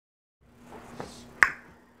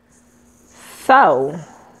So,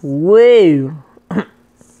 woo.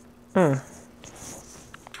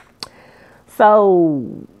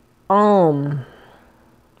 So, I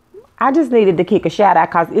just needed to kick a shout out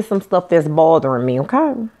because it's some stuff that's bothering me,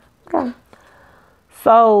 okay? Okay.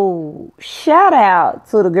 So, shout out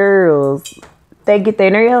to the girls. They get their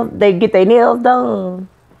nails done.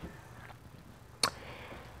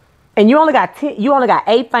 And you only got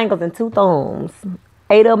 8 fingers and 2 thumbs.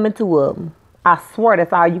 8 of them and 2 of them. I swear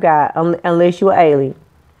that's all you got unless you're an alien.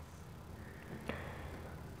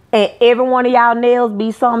 And every one of y'all nails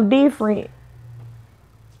be something different.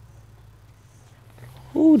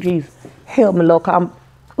 Ooh, jeez. Help me, look.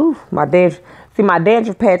 My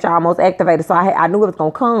dandruff patch almost activated, so I knew it was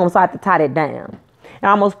going to come, so I had to tie that down. And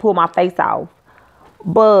I almost pulled my face off.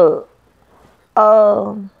 But,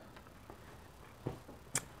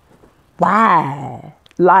 why?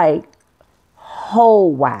 Like,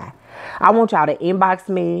 whole why? I want y'all to inbox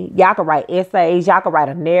me. Y'all can write essays. Y'all can write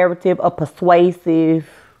a narrative, a persuasive,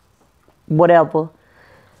 whatever.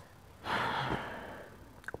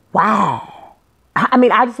 Why? I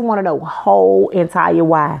mean, I just want to know whole entire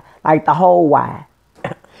why. Like the whole why.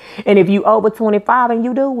 And if you over 25 and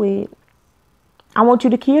you do it, I want you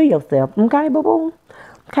to kill yourself. Okay, boo-boo?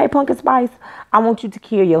 Okay, Pumpkin Spice? I want you to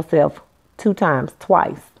kill yourself 2 times,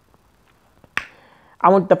 twice.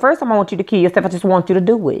 The first time I want you to kill yourself, I just want you to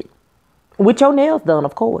do it. With your nails done,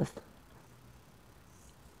 of course.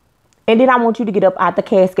 And then I want you to get up out the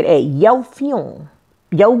casket at your funeral.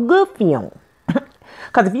 Your good funeral.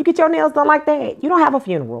 Because if you get your nails done like that, you don't have a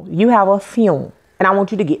funeral. You have a funeral. And I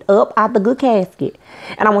want you to get up out the good casket.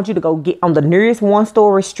 And I want you to go get on the nearest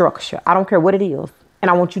 1-story structure. I don't care what it is. And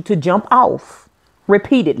I want you to jump off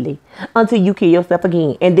repeatedly until you kill yourself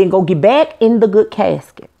again. And then go get back in the good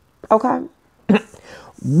casket. Okay?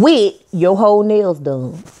 With your whole nails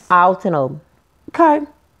done. All 10 of them. Okay?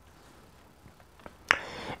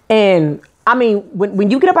 And, I mean,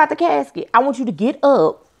 when you get up out the casket, I want you to get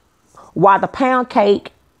up while the pound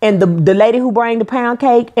cake and the lady who bring the pound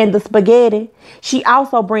cake and the spaghetti, she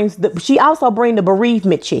also bring the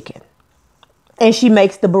bereavement chicken. And she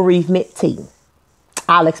makes the bereavement tea.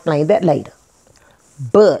 I'll explain that later.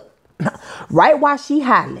 But, right while she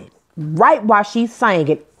hollering, right while she's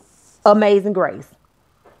singing Amazing Grace,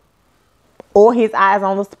 or His Eyes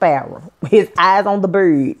on the Sparrow, His Eyes on the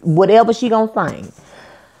Bird, whatever she gonna sing,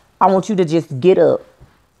 I want you to just get up.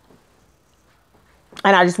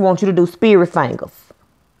 And I just want you to do spirit fingers.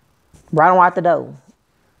 Right on out the door.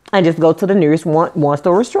 And just go to the nearest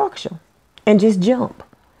 1-story structure. And just jump.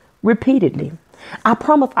 Repeatedly. I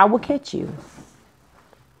promise I will catch you.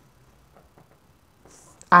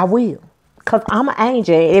 I will. Because I'm an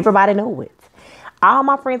angel and everybody knows it. All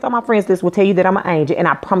my friends on my friends list will tell you that I'm an angel. And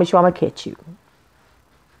I promise you I'm going to catch you.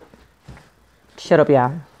 Shut up,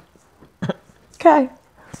 y'all. Okay.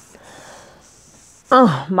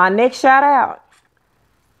 My next shout out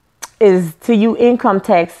is to you income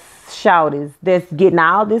tax shouties that's getting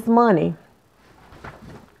all this money.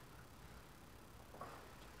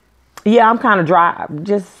 Yeah, I'm kind of dry.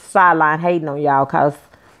 Just sideline hating on y'all because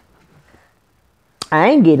I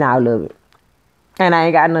ain't getting all of it. And I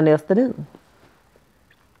ain't got nothing else to do.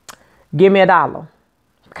 Give me $1.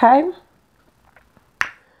 Okay?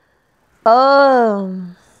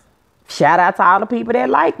 Shout out to all the people that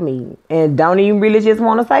like me and don't even really just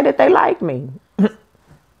want to say that they like me.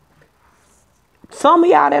 Some of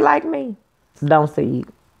y'all that like me don't see it.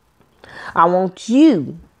 I want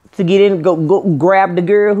you to get in, go grab the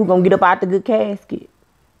girl who gonna get up out the good casket.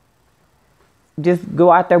 Just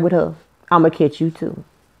go out there with her. I'm gonna catch you too.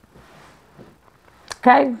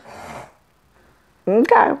 Okay?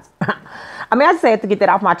 Okay. I mean, I just had to get that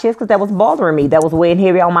off my chest because that was bothering me. That was weighing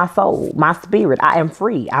heavy on my soul, my spirit. I am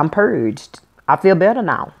free. I'm purged. I feel better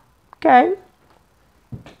now. Okay?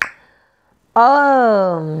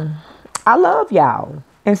 I love y'all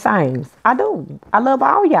and same. I do. I love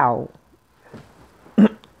all y'all.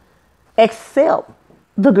 Except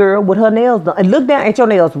the girl with her nails done. And look down at your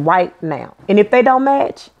nails right now. And if they don't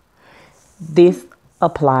match, this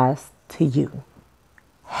applies to you.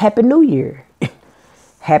 Happy New Year.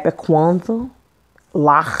 Happy Kwanzaa.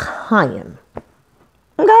 L'chaim.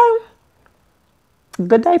 Okay?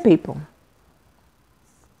 Good day, people.